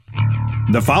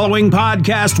The following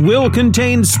podcast will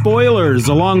contain spoilers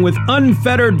along with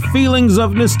unfettered feelings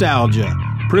of nostalgia.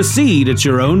 Proceed at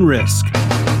your own risk.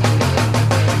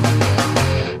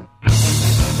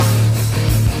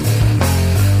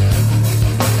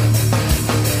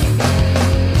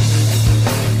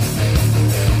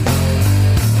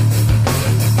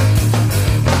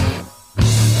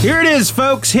 Here it is,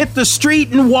 folks. Hit the street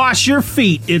and wash your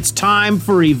feet. It's time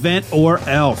for Event or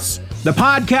Else, the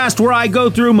podcast where I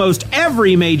go through most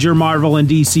every major Marvel and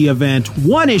DC event,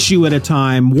 one issue at a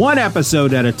time, one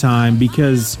episode at a time,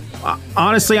 because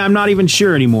honestly, I'm not even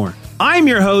sure anymore. I'm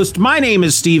your host. My name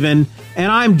is Steven,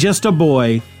 and I'm just a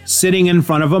boy sitting in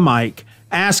front of a mic,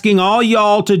 asking all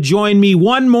y'all to join me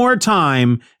one more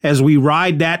time as we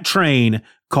ride that train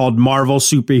called Marvel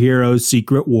Superheroes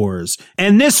Secret Wars.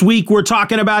 And this week, we're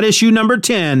talking about issue number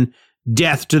 10,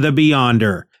 Death to the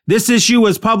Beyonder. This issue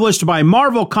was published by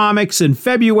Marvel Comics in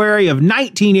February of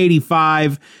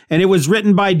 1985, and it was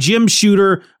written by Jim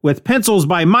Shooter with pencils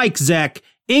by Mike Zeck,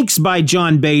 inks by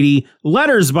John Beatty,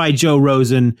 letters by Joe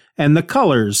Rosen, and the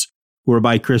colors were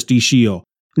by Christy Scheel.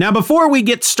 Now, before we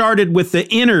get started with the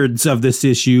innards of this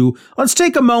issue, let's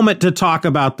take a moment to talk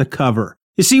about the cover.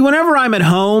 You see, whenever I'm at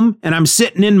home and I'm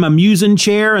sitting in my musing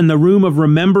chair in the room of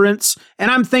remembrance, and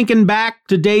I'm thinking back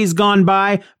to days gone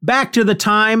by, back to the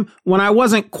time when I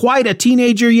wasn't quite a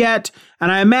teenager yet,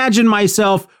 and I imagine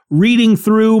myself reading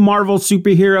through Marvel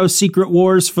Superheroes Secret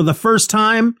Wars for the first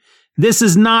time, this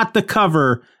is not the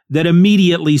cover that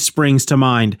immediately springs to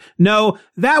mind. No,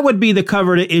 that would be the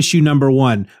cover to issue number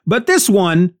 1. But this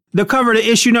one, the cover to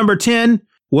issue number 10,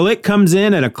 well, it comes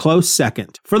in at a close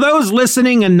second. For those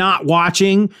listening and not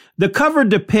watching, the cover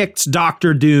depicts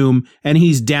Dr. Doom, and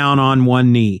he's down on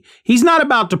one knee. He's not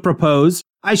about to propose.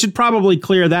 I should probably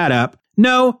clear that up.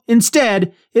 No,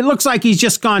 instead, it looks like he's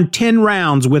just gone 10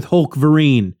 rounds with Hulk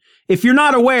Vereen. If you're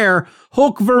not aware,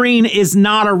 Hulk Vereen is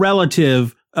not a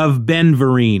relative of Ben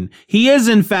Vereen. He is,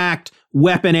 in fact,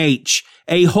 Weapon H,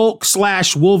 a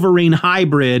Hulk/Wolverine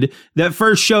hybrid that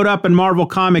first showed up in Marvel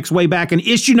Comics way back in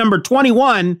issue number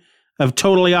 21 of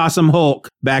Totally Awesome Hulk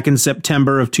back in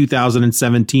September of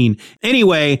 2017.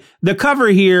 Anyway, the cover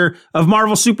here of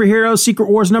Marvel Superheroes Secret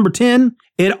Wars number 10,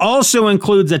 it also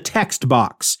includes a text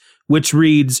box which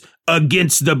reads,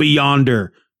 "Against the Beyonder,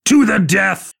 to the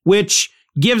death," which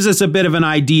gives us a bit of an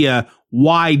idea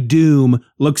why Doom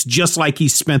looks just like he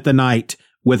spent the night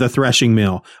with a threshing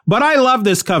mill. But I love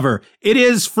this cover. It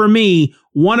is, for me,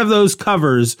 one of those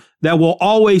covers that will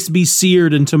always be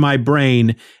seared into my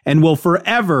brain and will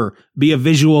forever be a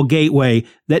visual gateway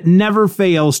that never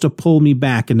fails to pull me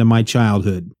back into my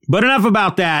childhood. But enough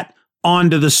about that.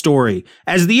 On to the story.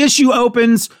 As the issue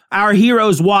opens, our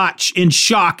heroes watch in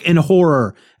shock and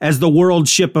horror as the world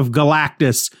ship of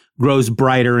Galactus grows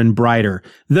brighter and brighter.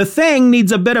 The Thing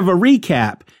needs a bit of a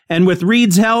recap, and with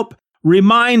Reed's help,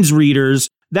 reminds readers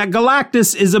that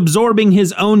Galactus is absorbing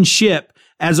his own ship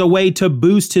as a way to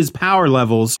boost his power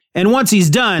levels, and once he's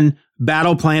done,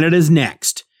 Battle Planet is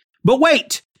next. But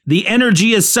wait! The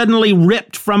energy is suddenly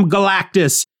ripped from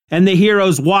Galactus, and the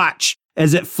heroes watch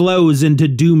as it flows into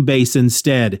Doom Base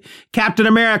instead. Captain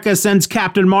America sends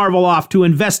Captain Marvel off to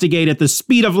investigate at the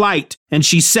speed of light, and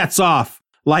she sets off,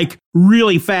 like,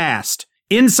 really fast.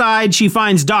 Inside, she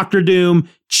finds Dr. Doom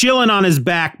chilling on his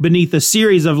back beneath a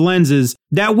series of lenses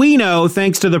that we know,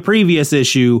 thanks to the previous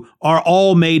issue, are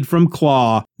all made from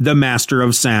Klaw, the master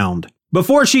of sound.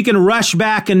 Before she can rush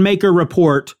back and make her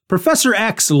report, Professor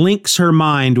X links her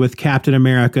mind with Captain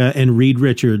America and Reed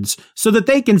Richards so that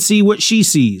they can see what she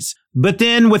sees. But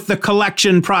then, with the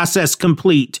collection process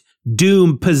complete,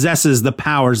 Doom possesses the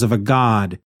powers of a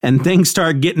god, and things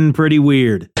start getting pretty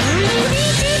weird.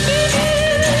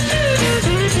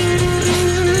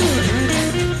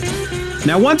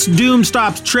 Now, once Doom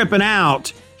stops tripping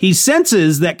out, he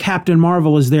senses that Captain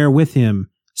Marvel is there with him,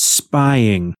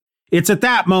 spying. It's at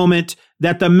that moment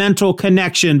that the mental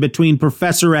connection between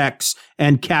Professor X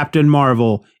and Captain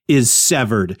Marvel is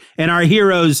severed, and our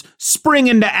heroes spring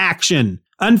into action.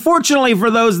 Unfortunately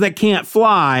for those that can't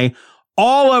fly,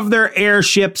 all of their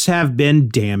airships have been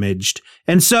damaged.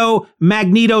 And so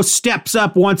Magneto steps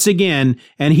up once again,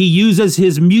 and he uses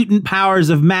his mutant powers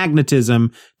of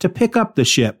magnetism to pick up the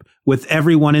ship with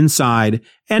everyone inside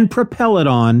and propel it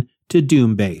on to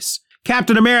Doom Base.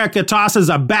 Captain America tosses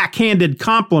a backhanded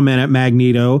compliment at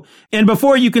Magneto, and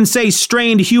before you can say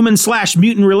strained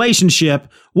human/mutant relationship,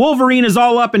 Wolverine is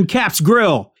all up in Cap's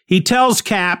grill. He tells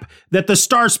Cap that the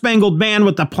Star-Spangled Man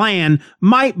with a plan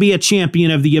might be a champion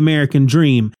of the American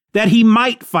dream, that he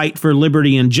might fight for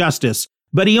liberty and justice,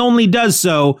 but he only does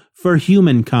so for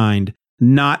humankind,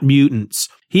 not mutants.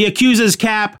 He accuses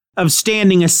Cap of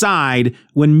standing aside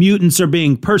when mutants are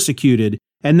being persecuted,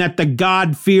 and that the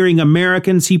God-fearing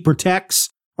Americans he protects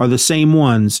are the same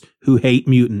ones who hate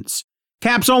mutants.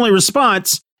 Cap's only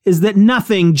response is that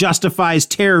nothing justifies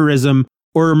terrorism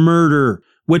or murder,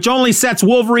 which only sets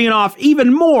Wolverine off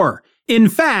even more. In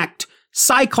fact,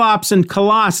 Cyclops and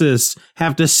Colossus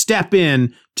have to step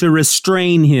in to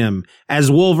restrain him,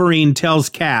 as Wolverine tells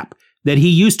Cap that he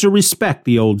used to respect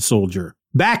the old soldier.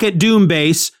 Back at Doom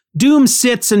Base, Doom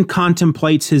sits and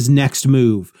contemplates his next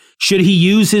move. Should he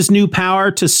use his new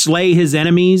power to slay his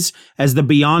enemies, as the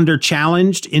Beyonder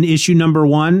challenged in issue number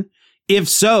 1? If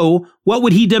so, what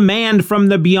would he demand from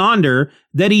the Beyonder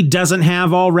that he doesn't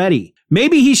have already?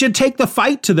 Maybe he should take the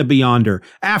fight to the Beyonder.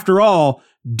 After all,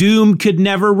 Doom could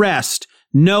never rest,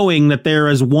 knowing that there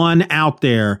is one out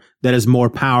there that is more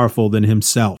powerful than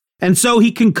himself. And so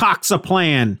he concocts a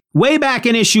plan. Way back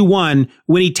in issue 1,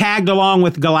 when he tagged along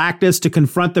with Galactus to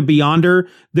confront the Beyonder,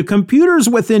 the computers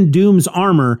within Doom's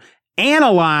armor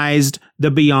analyzed the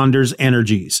Beyonder's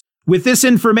energies. With this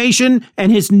information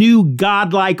and his new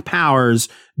godlike powers,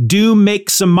 Doom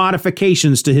makes some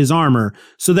modifications to his armor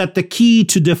so that the key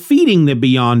to defeating the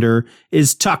Beyonder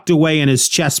is tucked away in his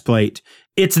chest plate.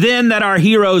 It's then that our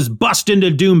heroes bust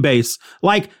into Doom Base,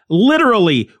 like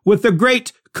literally with the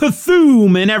great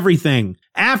Cthulhu and everything.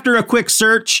 After a quick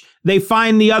search, they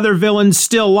find the other villains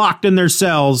still locked in their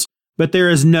cells, but there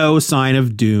is no sign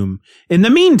of Doom. In the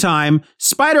meantime,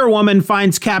 Spider-Woman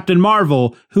finds Captain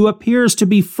Marvel, who appears to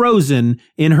be frozen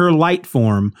in her light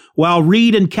form, while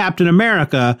Reed and Captain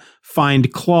America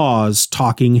find Claw's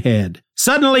talking head.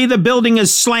 Suddenly, the building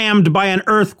is slammed by an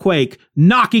earthquake,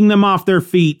 knocking them off their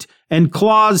feet, and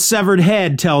Claw's severed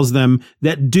head tells them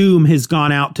that Doom has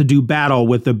gone out to do battle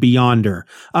with the Beyonder,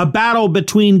 a battle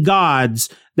between gods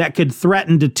that could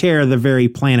threaten to tear the very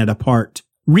planet apart.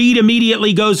 Reed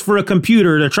immediately goes for a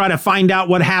computer to try to find out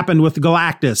what happened with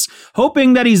Galactus,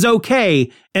 hoping that he's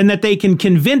okay and that they can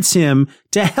convince him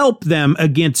to help them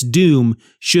against Doom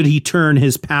should he turn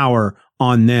his power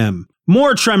on them.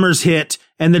 More tremors hit,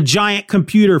 and the giant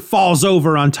computer falls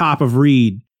over on top of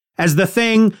Reed. As the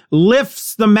thing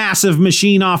lifts the massive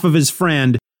machine off of his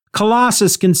friend,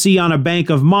 Colossus can see on a bank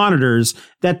of monitors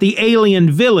that the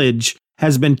alien village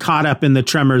has been caught up in the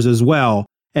tremors as well,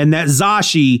 and that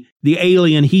Zashi, the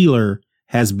alien healer,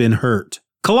 has been hurt.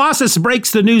 Colossus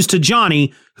breaks the news to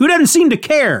Johnny, who doesn't seem to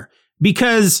care,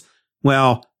 because,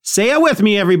 well, say it with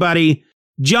me, everybody,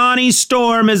 Johnny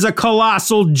Storm is a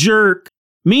colossal jerk.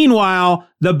 Meanwhile,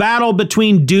 the battle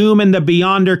between Doom and the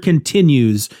Beyonder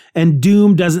continues, and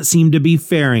Doom doesn't seem to be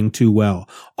faring too well.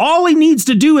 All he needs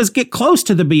to do is get close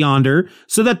to the Beyonder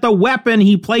so that the weapon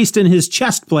he placed in his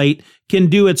chest plate can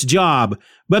do its job.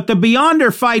 But the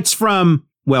Beyonder fights from,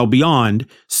 well, beyond,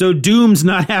 so Doom's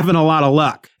not having a lot of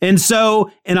luck. And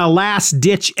so, in a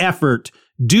last-ditch effort,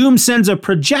 Doom sends a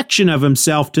projection of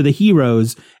himself to the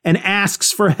heroes and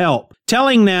asks for help,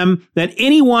 telling them that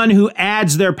anyone who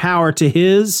adds their power to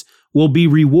his will be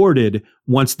rewarded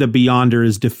once the Beyonder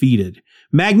is defeated.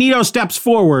 Magneto steps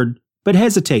forward, but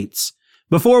hesitates.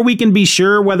 Before we can be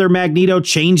sure whether Magneto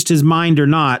changed his mind or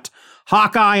not,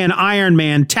 Hawkeye and Iron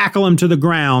Man tackle him to the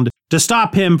ground to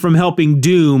stop him from helping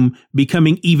Doom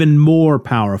becoming even more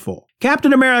powerful.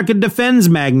 Captain America defends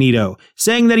Magneto,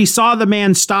 saying that he saw the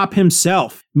man stop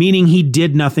himself, meaning he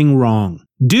did nothing wrong.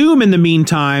 Doom, in the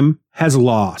meantime, has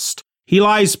lost. He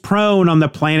lies prone on the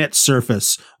planet's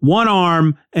surface, one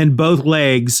arm and both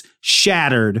legs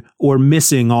shattered or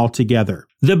missing altogether.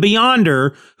 The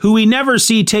Beyonder, who we never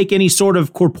see take any sort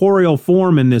of corporeal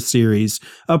form in this series,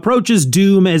 approaches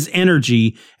Doom as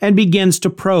energy and begins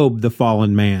to probe the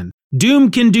fallen man.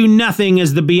 Doom can do nothing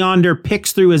as the Beyonder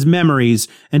picks through his memories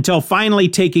until finally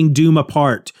taking Doom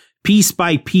apart, piece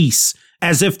by piece,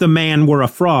 as if the man were a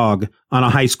frog on a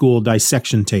high school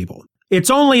dissection table. It's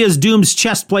only as Doom's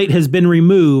chest plate has been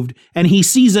removed and he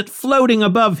sees it floating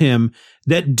above him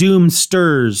that Doom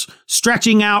stirs,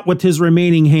 stretching out with his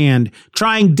remaining hand,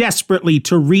 trying desperately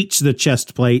to reach the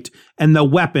chest plate and the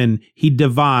weapon he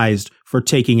devised for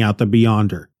taking out the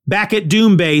Beyonder. Back at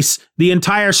Doom Base, the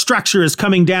entire structure is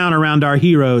coming down around our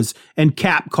heroes, and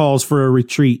Cap calls for a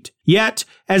retreat. Yet,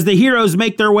 as the heroes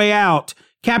make their way out,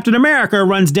 Captain America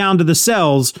runs down to the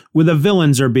cells where the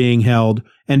villains are being held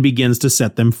and begins to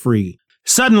set them free.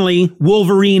 Suddenly,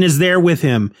 Wolverine is there with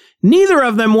him. Neither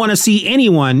of them want to see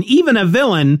anyone, even a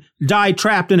villain, die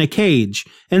trapped in a cage,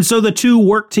 and so the two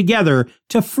work together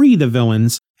to free the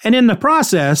villains, and in the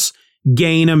process,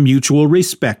 gain a mutual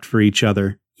respect for each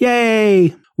other.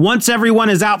 Yay! Once everyone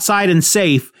is outside and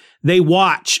safe, they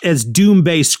watch as Doom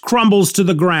Base crumbles to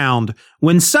the ground,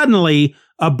 when suddenly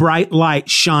a bright light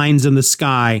shines in the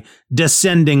sky,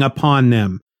 descending upon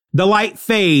them. The light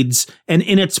fades, and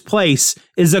in its place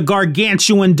is a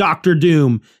gargantuan Dr.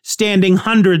 Doom standing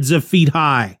hundreds of feet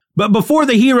high. But before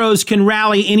the heroes can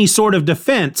rally any sort of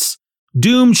defense,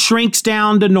 Doom shrinks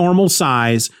down to normal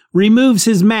size, removes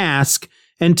his mask,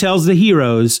 and tells the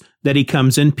heroes that he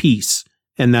comes in peace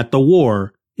and that the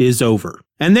war is over.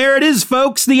 And there it is,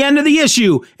 folks, the end of the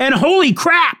issue. And holy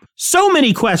crap, so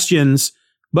many questions.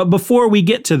 But before we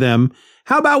get to them,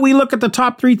 how about we look at the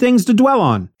top 3 things to dwell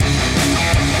on?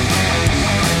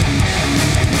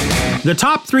 The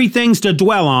top 3 things to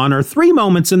dwell on are 3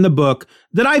 moments in the book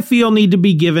that I feel need to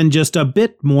be given just a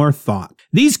bit more thought.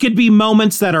 These could be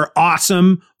moments that are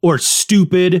awesome or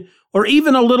stupid or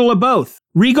even a little of both.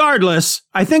 Regardless,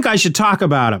 I think I should talk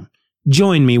about them.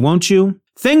 Join me, won't you?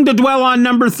 Thing to dwell on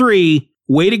number 3.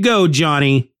 Way to go,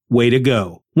 Johnny. Way to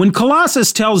go. When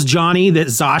Colossus tells Johnny that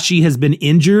Zashi has been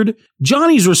injured,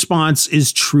 Johnny's response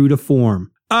is true to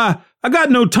form. I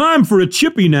got no time for a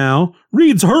chippy now.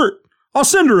 Reed's hurt. I'll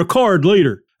send her a card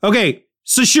later. Okay,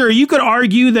 so sure, you could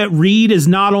argue that Reed is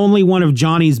not only one of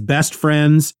Johnny's best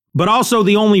friends, but also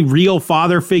the only real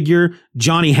father figure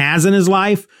Johnny has in his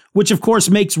life, which of course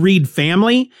makes Reed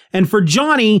family. And for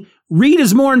Johnny, Reed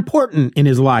is more important in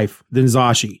his life than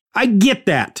Zashi. I get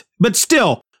that. But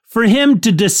still, for him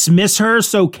to dismiss her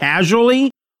so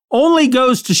casually only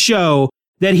goes to show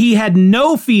that he had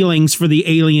no feelings for the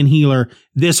alien healer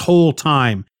this whole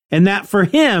time, and that for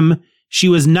him, she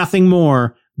was nothing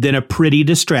more than a pretty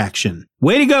distraction.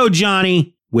 Way to go,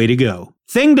 Johnny. Way to go.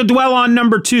 Thing to dwell on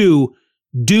number 2,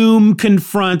 Doom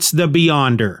confronts the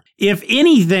Beyonder. If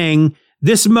anything,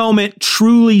 this moment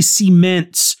truly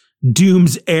cements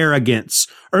Doom's arrogance.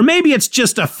 Or maybe it's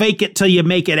just a fake it till you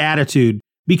make it attitude.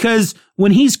 Because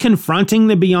when he's confronting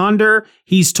the Beyonder,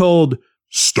 he's told,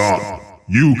 "Stop.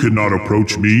 You cannot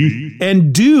approach me."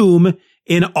 And Doom,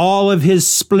 in all of his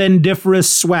splendiferous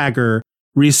swagger,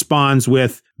 responds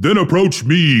with, "Then approach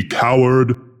me,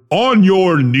 coward. On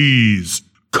your knees.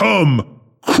 Come,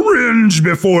 cringe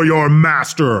before your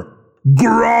master.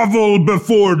 Grovel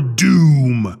before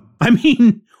Doom." I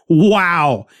mean,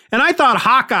 wow. And I thought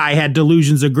Hawkeye had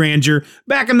delusions of grandeur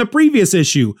back in the previous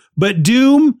issue. But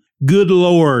Doom, good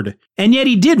lord. And yet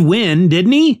he did win,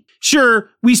 didn't he? Sure,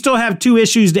 we still have 2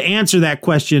 issues to answer that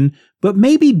question, but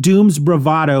maybe Doom's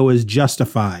bravado is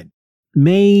justified.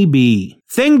 Maybe.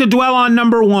 Thing to dwell on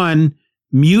number 1,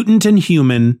 mutant and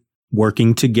human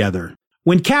working together.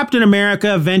 When Captain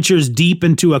America ventures deep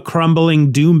into a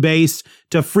crumbling Doom base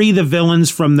to free the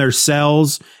villains from their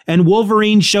cells, and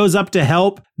Wolverine shows up to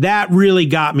help, that really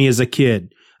got me as a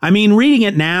kid. I mean, reading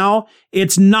it now,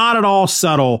 it's not at all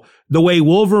subtle the way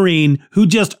Wolverine, who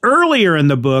just earlier in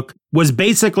the book was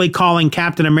basically calling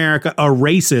Captain America a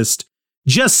racist,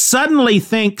 just suddenly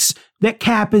thinks that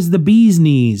Cap is the bee's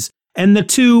knees. And the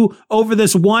two, over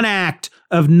this one act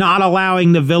of not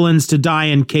allowing the villains to die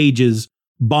in cages,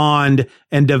 bond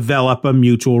and develop a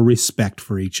mutual respect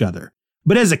for each other.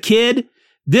 But as a kid,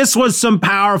 this was some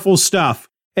powerful stuff.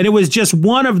 And it was just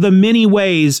one of the many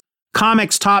ways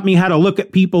comics taught me how to look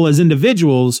at people as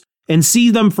individuals and see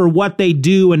them for what they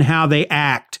do and how they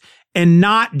act, and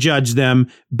not judge them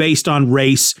based on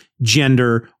race,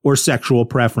 gender, or sexual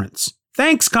preference.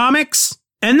 Thanks, comics!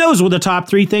 And those were the top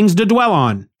 3 things to dwell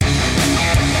on.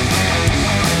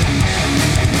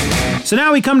 So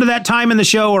now we come to that time in the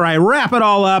show where I wrap it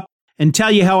all up and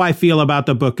tell you how I feel about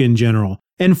the book in general.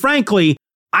 And frankly,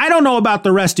 I don't know about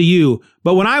the rest of you,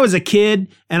 but when I was a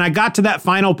kid and I got to that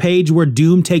final page where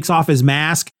Doom takes off his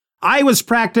mask, I was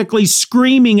practically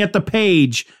screaming at the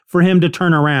page for him to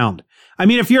turn around. I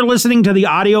mean, if you're listening to the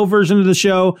audio version of the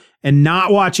show and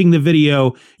not watching the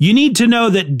video, you need to know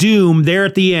that Doom, there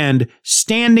at the end,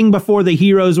 standing before the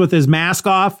heroes with his mask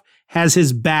off, has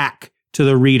his back to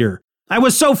the reader. I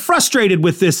was so frustrated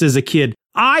with this as a kid.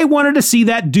 I wanted to see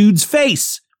that dude's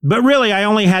face. But really, I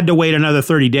only had to wait another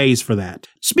 30 days for that.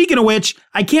 Speaking of which,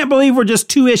 I can't believe we're just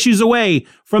 2 issues away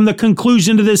from the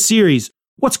conclusion to this series.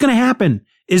 What's going to happen?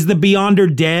 Is the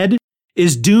Beyonder dead?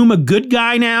 Is Doom a good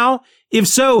guy now? If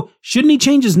so, shouldn't he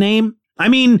change his name? I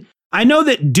mean, I know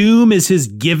that Doom is his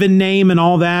given name and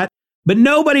all that, but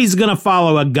nobody's going to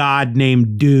follow a god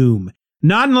named Doom.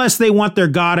 Not unless they want their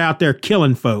god out there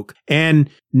killing folk. And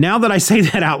now that I say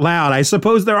that out loud, I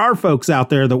suppose there are folks out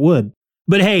there that would.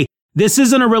 But hey, this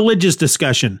isn't a religious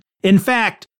discussion. In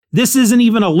fact, this isn't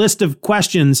even a list of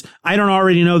questions I don't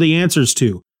already know the answers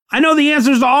to. I know the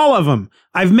answers to all of them.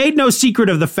 I've made no secret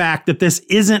of the fact that this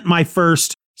isn't my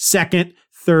first, second,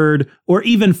 third, or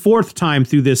even 4th time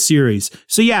through this series.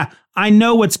 So yeah, I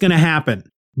know what's going to happen.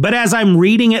 But as I'm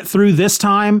reading it through this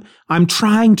time, I'm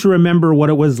trying to remember what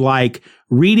it was like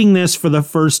reading this for the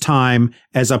first time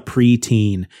as a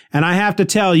preteen. And I have to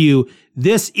tell you,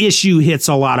 this issue hits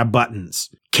a lot of buttons.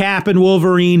 Cap and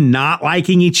Wolverine not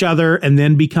liking each other and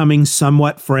then becoming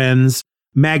somewhat friends.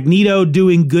 Magneto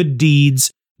doing good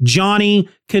deeds. Johnny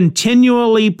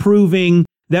continually proving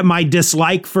that my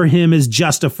dislike for him is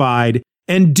justified.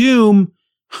 And Doom,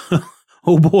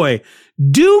 oh boy,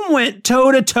 Doom went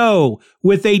toe-to-toe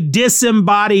with a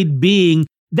disembodied being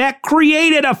that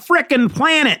created a frickin'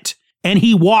 planet. And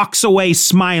he walks away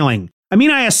smiling. I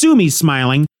mean, I assume he's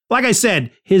smiling. Like I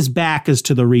said, his back is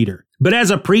to the reader. But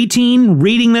as a preteen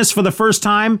reading this for the first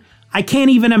time, I can't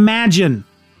even imagine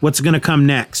what's going to come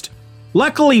next.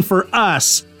 Luckily for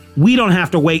us, we don't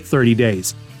have to wait 30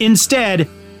 days. Instead,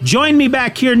 join me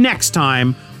back here next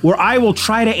time where I will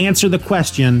try to answer the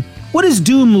question, what does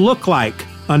Doom look like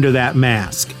under that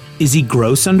mask? Is he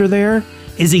gross under there?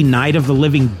 Is he Night of the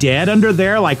Living Dead under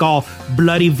there, like all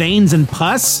bloody veins and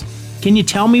pus? Can you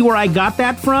tell me where I got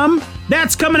that from?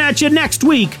 That's coming at you next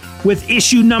week with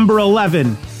issue number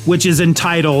 11, which is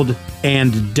entitled,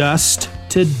 And Dust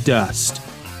to Dust.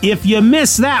 If you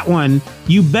miss that one,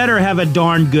 you better have a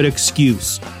darn good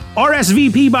excuse.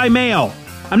 RSVP by mail.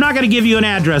 I'm not going to give you an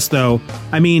address, though.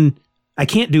 I mean, I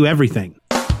can't do everything.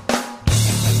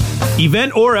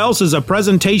 Event or Else is a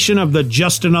presentation of the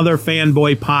Just Another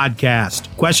Fanboy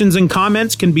podcast. Questions and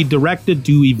comments can be directed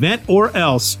to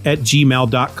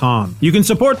eventorelse@gmail.com. You can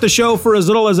support the show for as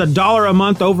little as $1 a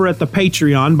month over at the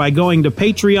Patreon by going to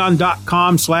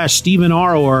patreon.com/Stephen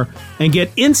R. Orr and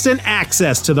get instant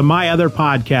access to the My Other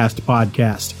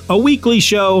podcast, a weekly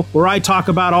show where I talk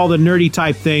about all the nerdy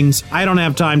type things I don't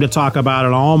have time to talk about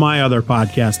in all my other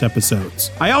podcast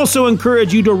episodes. I also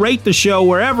encourage you to rate the show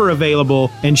wherever available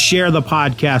and share the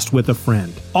podcast with a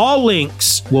friend. All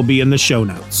links will be in the show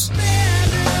notes.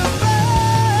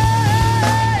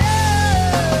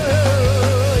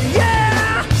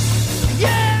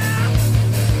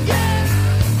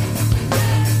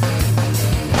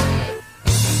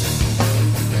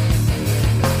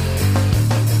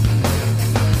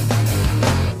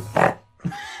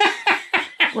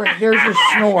 There's your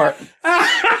snort.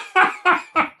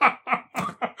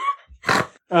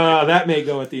 That may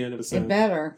go at the end of the sentence. It better.